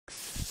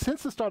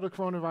since the start of the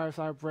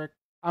coronavirus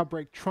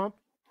outbreak, Trump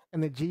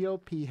and the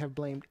GOP have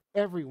blamed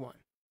everyone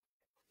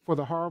for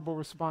the horrible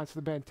response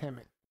to the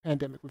pandemic.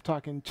 We're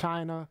talking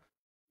China,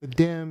 the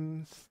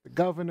Dems, the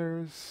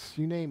governors,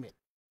 you name it.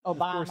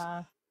 Obama. Of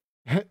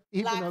course,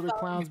 even Black though the folks.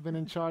 clown's been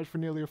in charge for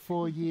nearly a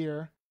full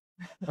year,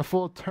 a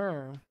full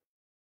term,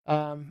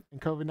 and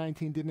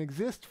COVID-19 didn't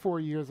exist 4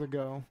 years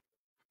ago,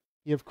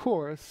 he, of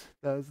course,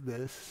 does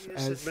this.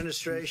 Previous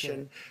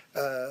administration,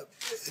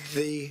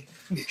 the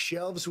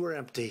shelves were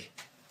empty.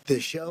 The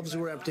shelves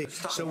were empty.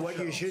 So what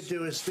you should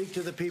do is speak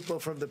to the people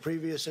from the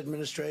previous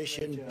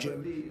administration,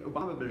 Jim. The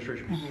Obama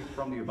administration, people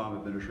from the Obama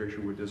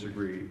administration would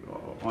disagree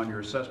on your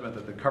assessment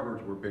that the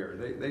cupboards were bare.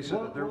 They said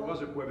that there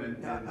was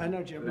equipment. I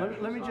know, Jim.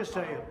 Let me just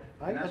tell you.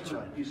 That's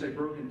right. You say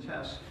broken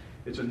tests.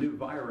 It's a new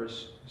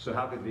virus, so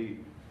how could the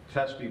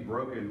test be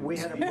broken? We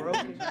had a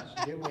broken test.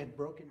 Jim, we had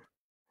broken.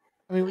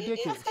 I mean,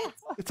 ridiculous.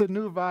 It's a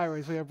new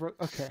virus.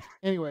 Okay.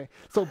 Anyway,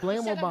 so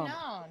blame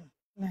Obama.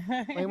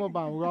 Blame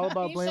Obama. We're all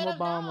about blame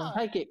Obama.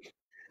 Psychic.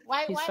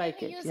 Why He's didn't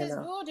psychic, he use you his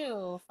know.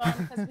 voodoo?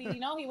 Because we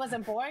know he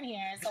wasn't born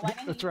here, so why didn't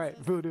he That's use right,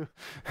 his, voodoo.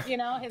 his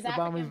Obama's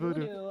African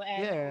voodoo?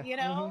 And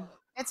Yeah.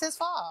 it's his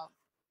fault.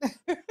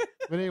 But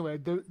anyway,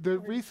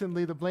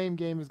 recently the blame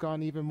game has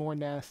gone even more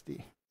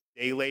nasty.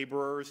 Day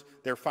laborers,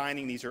 they're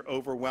finding these are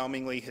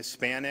overwhelmingly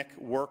Hispanic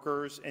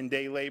workers and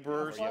day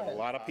laborers. You have a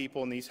lot of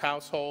people in these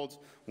households.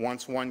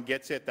 Once one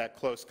gets it, that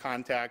close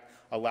contact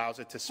allows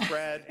it to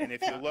spread. And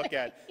if you look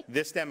at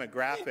this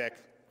demographic,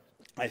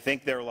 I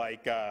think they're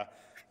like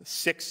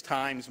 6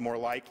 times more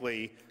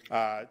likely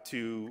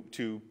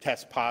to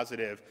test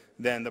positive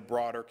than the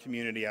broader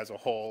community as a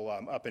whole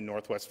up in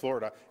Northwest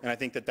Florida. And I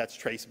think that that's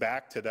traced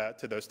back to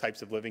those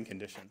types of living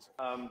conditions.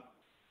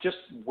 Just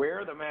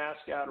wear the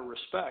mask out of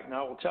respect.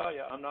 Now, I will tell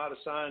you, I'm not a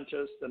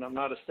scientist and I'm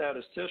not a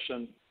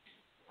statistician,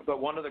 but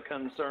one of the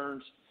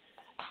concerns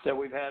that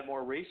we've had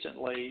more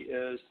recently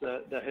is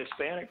that the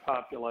Hispanic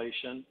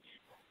population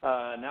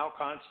now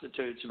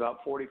constitutes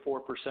about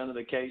 44% of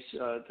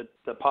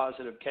the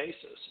positive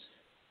cases.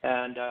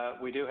 And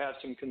we do have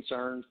some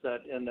concerns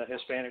that in the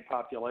Hispanic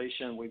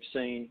population, we've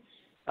seen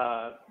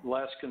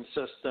less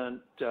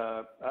consistent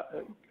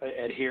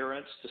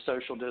adherence to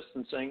social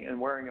distancing and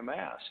wearing a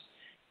mask.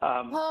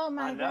 I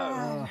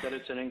know that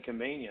it's an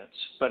inconvenience,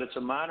 but it's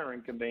a minor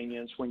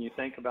inconvenience when you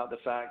think about the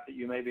fact that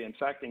you may be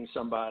infecting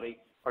somebody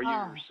or you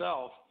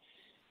yourself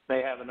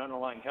may have an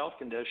underlying health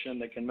condition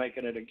that can make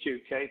it an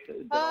acute case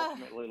that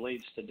ultimately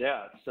leads to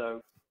death.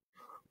 So,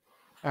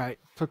 all right.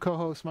 So,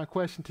 co-host, my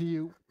question to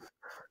you: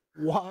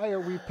 why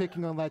are we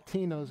picking on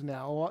Latinos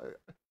now?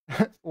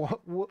 What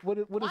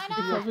is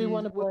Because we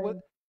want to play.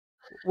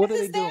 What are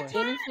they doing?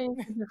 Anything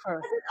to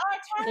defer.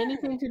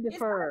 Anything to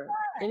defer.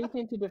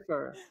 Anything to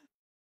defer.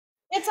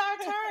 It's our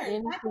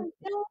turn. Back in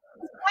June,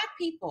 it's Black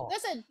people.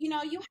 Listen, you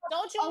have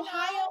don't you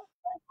Ohio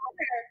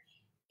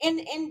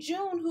in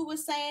June who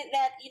was saying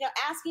that,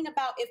 asking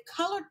about if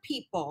colored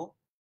people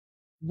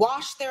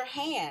wash their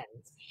hands.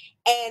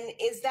 And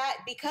is that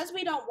because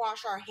we don't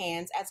wash our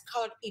hands as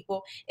colored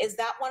people, is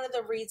that one of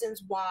the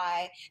reasons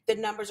why the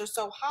numbers are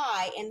so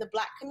high in the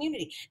Black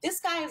community? This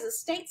guy is a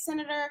state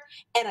senator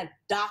and a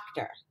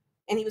doctor,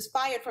 and he was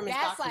fired from his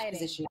doctor's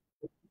position.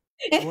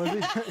 Was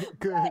he?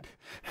 Good.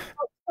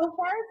 So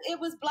first it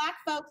was Black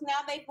folks. Now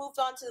they've moved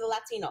on to the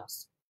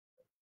Latinos.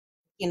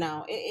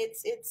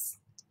 It's.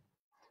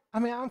 I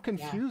mean, I'm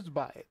confused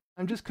by it.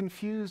 I'm just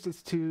confused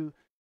as to.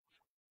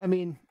 I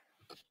mean,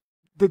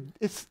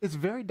 it's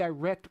very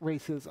direct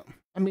racism.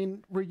 I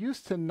mean, we're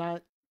used to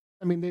not.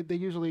 I mean, they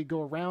usually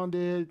go around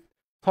it,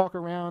 talk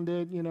around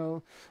it.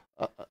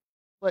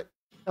 But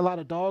a lot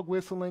of dog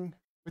whistling.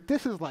 But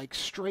this is like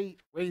straight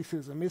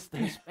racism. It's the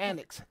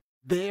Hispanics.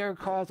 They're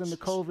causing the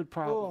COVID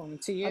problem. Boom,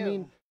 to you. I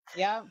mean,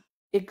 yeah.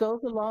 It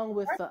goes along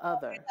with the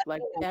other.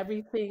 Like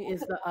everything is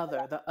the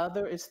other. The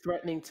other is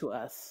threatening to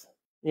us.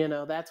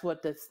 That's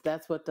what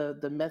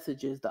the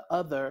message is, the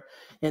other.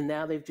 And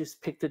now they've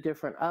just picked a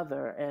different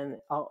other, and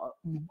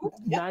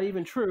not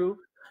even true,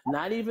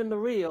 not even the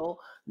real,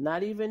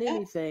 not even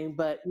anything.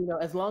 But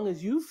as long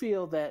as you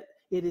feel that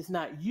it is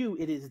not you,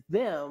 it is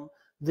them,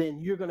 then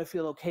you're going to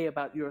feel okay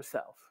about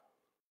yourself.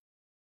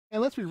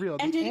 And let's be real.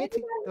 And Go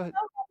ahead.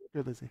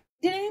 Here, Lizzie.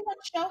 Did anyone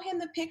show him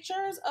the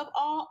pictures of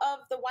all of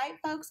the white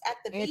folks at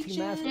the beaches?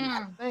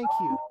 Thank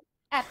you.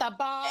 At the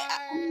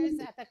bars,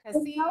 at the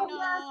casino.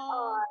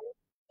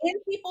 In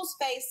people's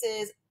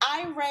faces,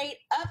 irate,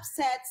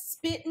 upset,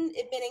 spitting,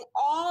 emitting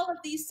all of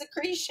these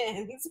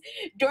secretions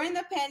during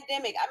the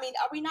pandemic. I mean,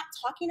 are we not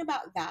talking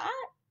about that?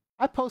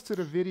 I posted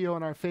a video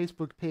on our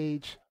Facebook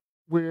page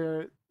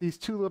where these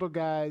 2 little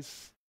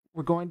guys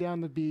were going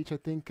down the beach, I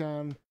think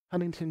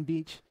Huntington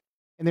Beach,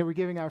 and they were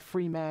giving out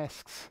free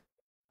masks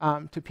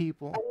to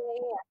people.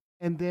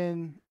 And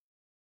then,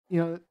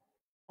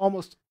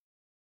 almost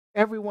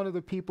every one of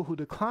the people who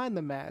declined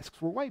the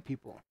masks were white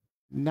people,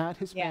 not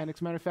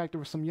Hispanics. Matter of fact, there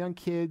were some young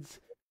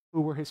kids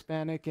who were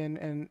Hispanic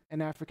and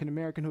African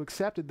American who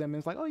accepted them.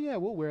 And it's like, oh yeah,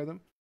 we'll wear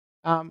them.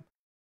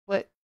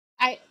 But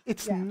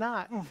it's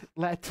not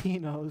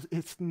Latinos.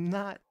 It's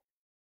not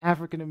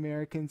African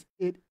Americans.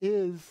 It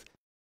is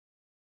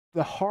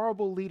the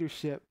horrible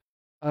leadership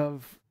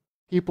of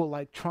people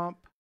like Trump,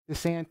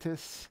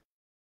 DeSantis,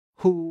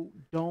 who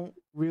don't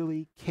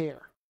really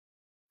care.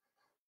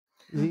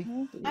 Z?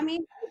 I mean,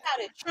 think about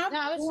it. Trump No,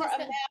 I was wore just a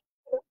mask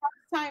for the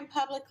first time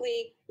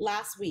publicly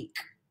last week.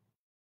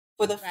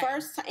 For the Right.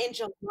 first time in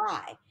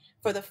July,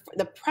 for the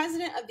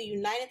president of the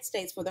United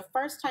States, for the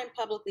first time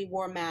publicly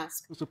wore a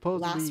mask Who's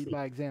supposed to last lead week.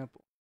 by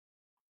example.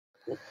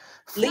 Lead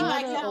No,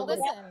 by no, example. But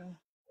listen.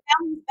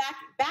 now he's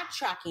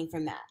backtracking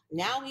from that.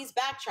 Now he's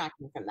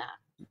backtracking from that.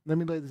 Let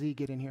me let Z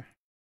get in here.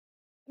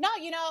 No,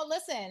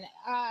 listen.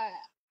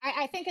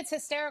 I think it's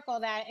hysterical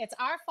that it's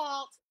our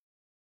fault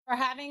for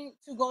having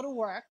to go to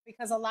work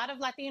because a lot of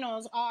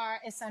Latinos are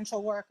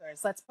essential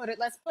workers. Let's put it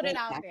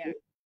out there.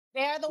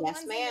 They're the Yes,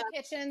 ones ma'am. in the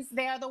kitchens.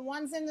 They're the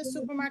ones in the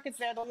supermarkets.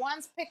 They're the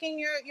ones picking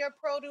your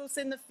produce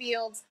in the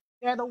fields.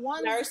 They're the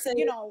ones, Nurses.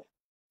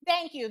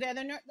 Thank you. They're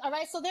all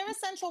right. So they're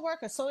essential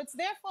workers. So it's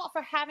their fault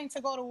for having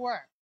to go to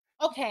work.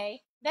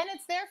 Okay. Then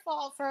it's their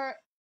fault for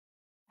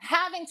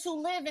having to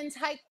live in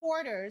tight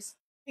quarters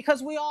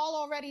because we all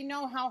already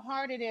know how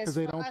hard it is 'Cause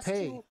they for don't us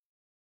pay.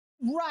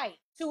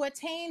 to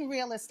attain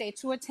real estate,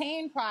 to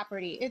attain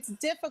property. It's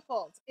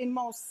difficult in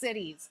most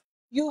cities.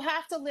 You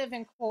have to live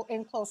in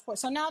close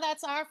quarters. So now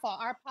that's our fault.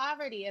 Our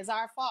poverty is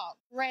our fault.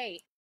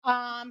 Great.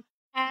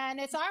 And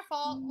it's our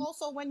fault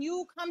also when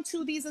you come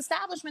to these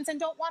establishments and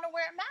don't want to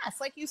wear a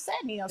mask, like you said,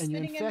 And you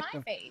spitting in my infect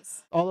them.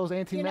 face. All those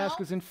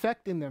anti-maskers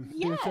infecting them,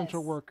 the essential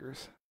Yes.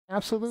 workers.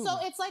 Absolutely. So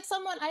it's like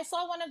I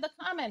saw one of the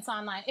comments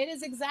online. It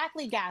is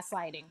exactly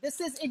gaslighting. This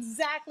is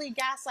exactly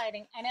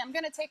gaslighting. And I'm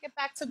going to take it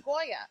back to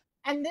Goya.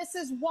 And this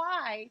is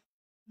why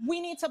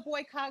we need to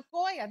boycott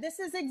Goya. This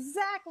is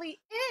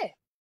exactly it.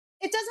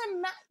 It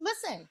doesn't matter.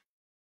 Listen,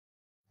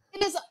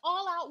 it is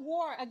all out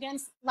war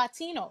against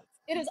Latinos.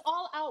 It is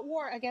all out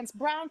war against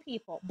brown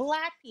people,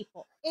 Black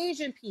people,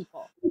 Asian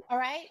people. All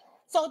right.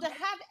 So to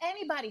have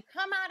anybody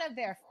come out of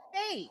their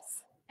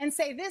face and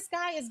say this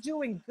guy is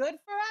doing good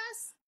for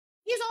us,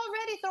 he's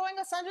already throwing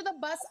us under the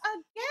bus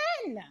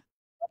again.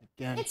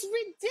 It's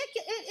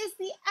ridiculous. It is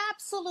the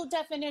absolute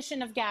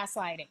definition of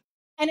gaslighting.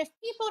 And if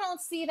people don't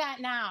see that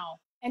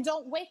now and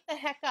don't wake the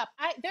heck up,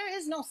 there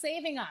is no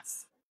saving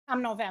us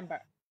come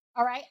November.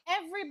 All right.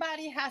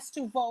 Everybody has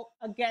to vote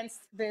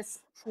against this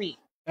creep.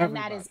 And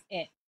that is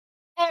it.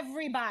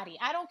 Everybody.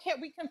 I don't care.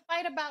 We can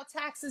fight about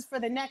taxes for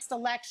the next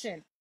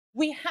election.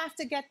 We have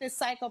to get this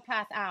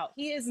psychopath out.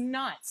 He is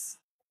nuts.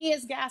 He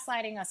is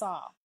gaslighting us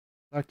all.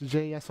 Dr.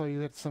 J, I saw you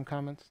had some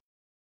comments.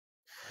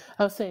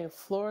 I was saying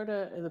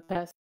Florida in the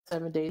past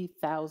 7 days,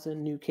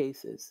 80,000 new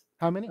cases.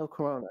 How many? Of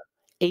corona.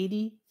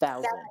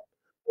 80,000.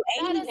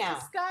 That is now.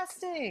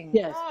 disgusting.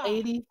 Yes,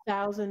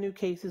 80,000 new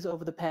cases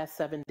over the past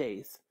 7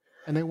 days.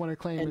 And they want to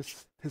claim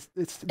it's the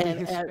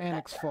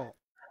Hispanics' fault.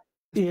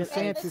 It's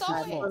DeSantis'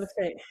 fault.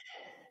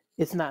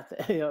 It's not,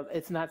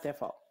 it's not their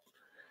fault.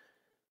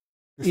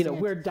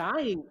 We're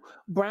dying.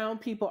 Brown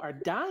people are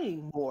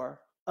dying more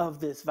of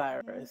this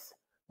virus,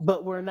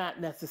 but we're not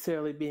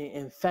necessarily being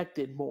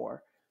infected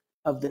more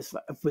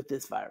with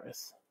this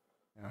virus.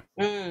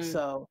 Yeah.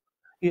 So,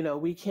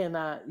 we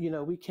cannot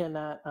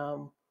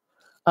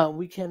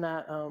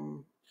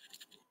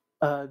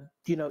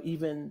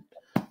even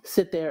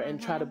sit there and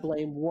try to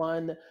blame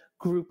one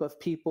group of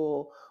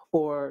people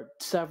or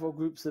several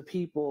groups of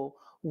people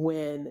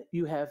when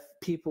you have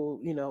people,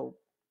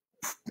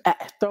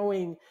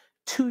 throwing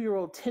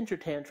 2-year-old temper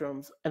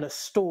tantrums in a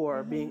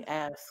store being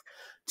asked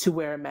to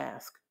wear a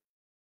mask.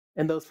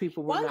 And those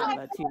people were not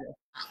Latino.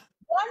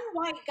 One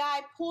white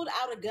guy pulled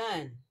out a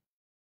gun.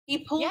 He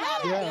pulled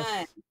out a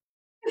gun.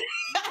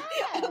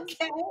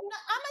 Okay. I'm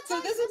gonna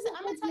tell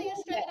you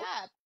straight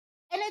up.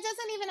 And it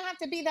doesn't even have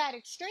to be that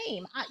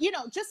extreme.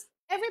 Just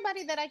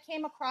everybody that I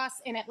came across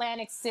in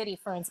Atlantic City,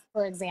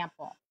 for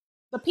example,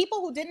 the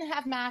people who didn't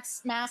have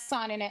masks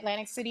on in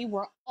Atlantic City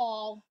were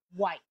all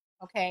white.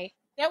 Okay.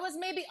 There was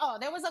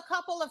a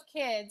couple of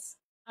kids.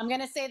 I'm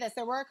going to say this.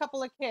 There were a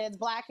couple of kids,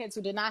 Black kids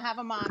who did not have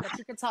them on, but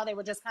you could tell they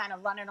were just kind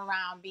of running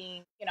around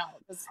being,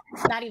 just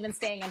not even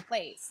staying in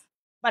place.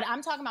 But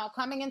I'm talking about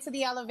coming into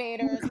the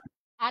elevators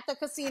at the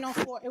casino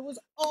floor. It was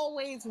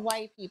always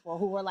white people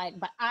who were like,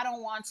 but I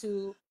don't want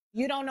to.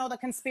 You don't know the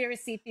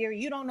conspiracy theory.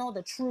 You don't know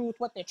the truth,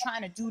 what they're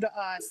trying to do to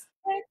us.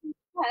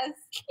 Yes.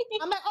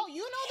 I'm like, oh,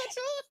 you know the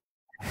truth?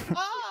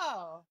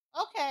 Oh,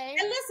 okay.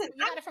 And listen,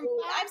 You got it from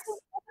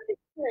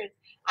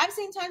I've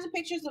seen tons of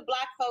pictures of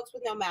Black folks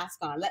with no mask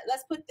on.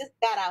 Let's put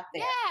that out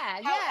there.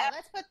 Yeah,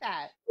 let's put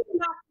that. We're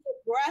not the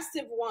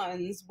aggressive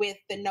ones with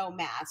the no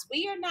mask.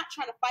 We are not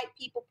trying to fight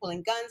people,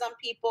 pulling guns on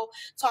people,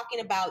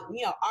 talking about,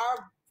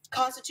 our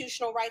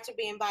constitutional rights are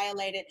being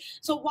violated.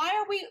 So why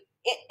are we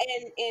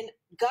in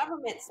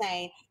government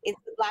saying it's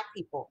the Black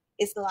people,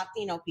 it's the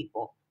Latino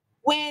people,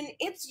 when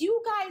it's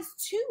you guys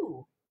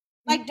too?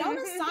 Like, don't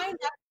assign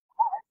that.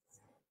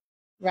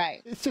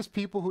 Right. It's just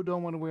people who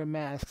don't want to wear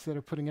masks that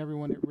are putting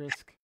everyone at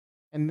risk,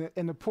 and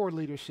the poor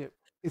leadership.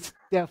 It's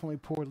definitely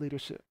poor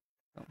leadership.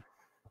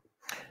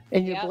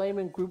 And you're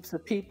blaming groups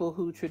of people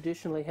who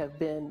traditionally have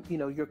been,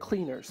 your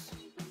cleaners.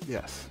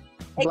 Yes.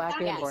 Black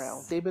and Exactly.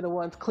 brown. They've been the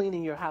ones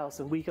cleaning your house,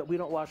 and we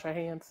don't wash our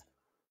hands.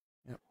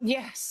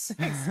 Yes,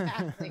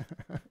 exactly.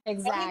 Don't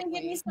even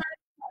get me Exactly. started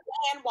on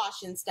hand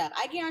washing stuff.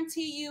 I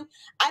guarantee you,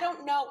 I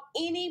don't know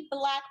any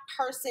Black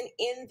person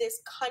in this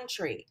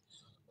country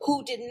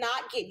who did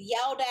not get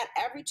yelled at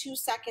every 2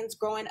 seconds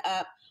growing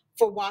up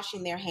for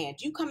washing their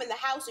hands. You come in the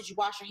house, did you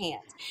wash your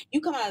hands?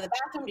 You come out of the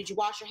bathroom, did you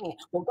wash your hands?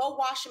 Well, go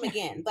wash them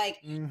again.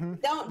 Like, Mm-hmm.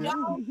 don't Yep.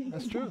 don't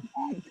That's true.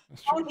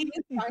 That's true. don't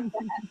even start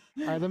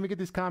that. All right, let me get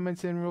these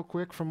comments in real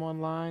quick from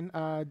online.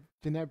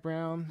 Jeanette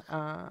Brown,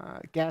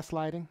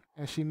 gaslighting,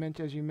 as you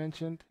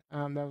mentioned,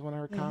 that was one of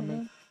her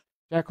comments.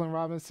 Jacqueline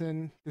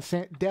Robinson,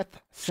 Death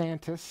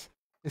Santis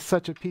is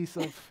such a piece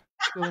of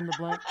fill in the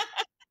blank.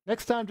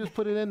 Next time, just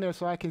put it in there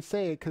so I can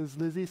say it, because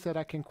Lizzie said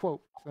I can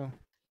quote. So.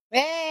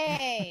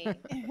 Hey.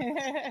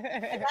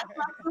 That's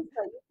my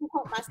sister. You can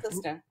quote my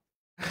sister.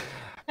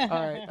 All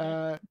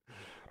right.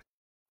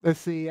 Let's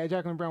see.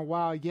 Jacqueline Brown.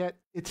 Wow. Yet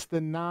it's the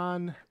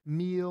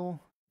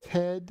non-meal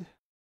Ted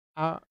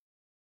out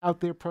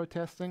there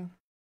protesting.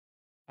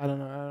 I don't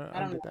know. I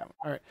don't get that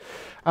one.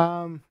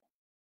 All right.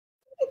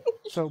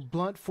 So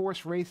blunt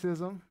force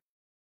racism.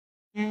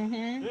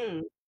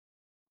 Esther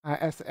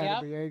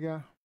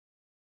Adriega.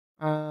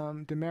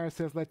 Damaris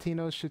says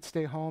Latinos should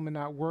stay home and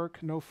not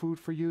work. No food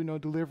for you. No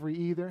delivery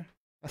either.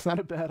 That's not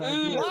a bad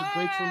idea. It's a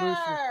great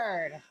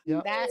solution.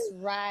 Yep. That's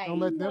right. Don't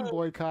let them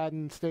boycott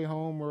and stay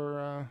home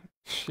or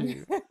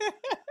shit.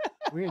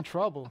 We're in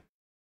trouble.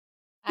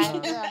 I'm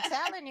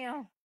telling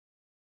you.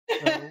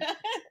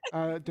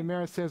 So,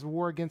 Damaris says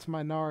war against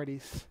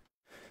minorities.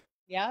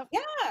 Yep.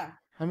 Yeah.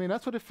 I mean,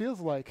 that's what it feels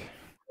like,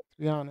 to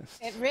be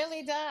honest. It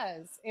really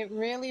does. It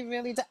really,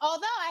 really does.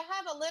 Although I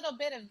have a little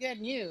bit of good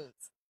news.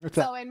 What's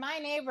so that? in my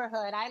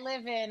neighborhood, I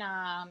live in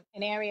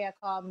an area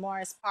called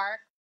Morris Park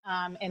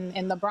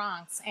in the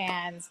Bronx.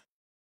 And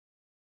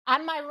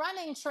on my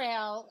running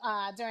trail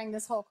during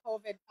this whole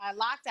COVID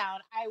lockdown,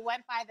 I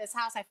went by this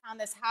house. I found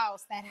this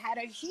house that had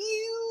a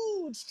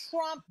huge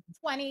Trump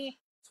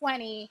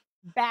 2020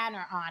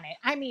 banner on it.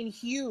 I mean,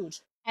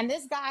 huge. And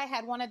this guy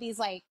had one of these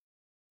like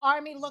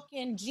army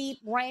looking Jeep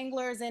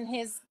Wranglers in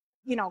his,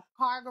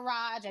 car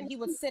garage. And he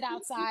would sit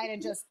outside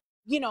and just,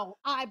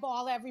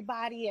 eyeball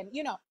everybody. And,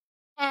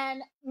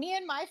 and me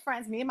and my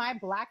friends, me and my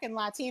Black and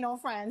Latino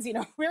friends,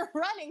 we're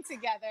running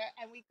together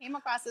and we came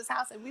across this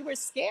house and we were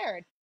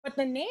scared. But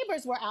the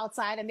neighbors were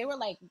outside and they were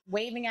like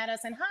waving at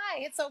us and hi,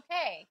 it's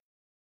okay.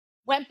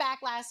 Went back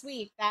last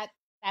week, that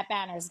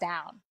banner's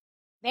down.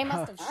 They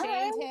must have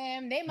shamed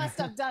him. They must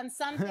have done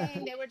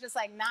something. They were just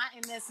like, not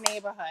in this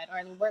neighborhood,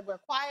 or we're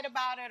quiet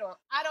about it, or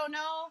I don't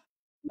know.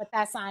 But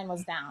that sign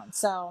was down.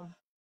 So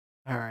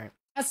all right.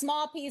 A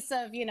small piece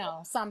of,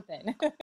 something.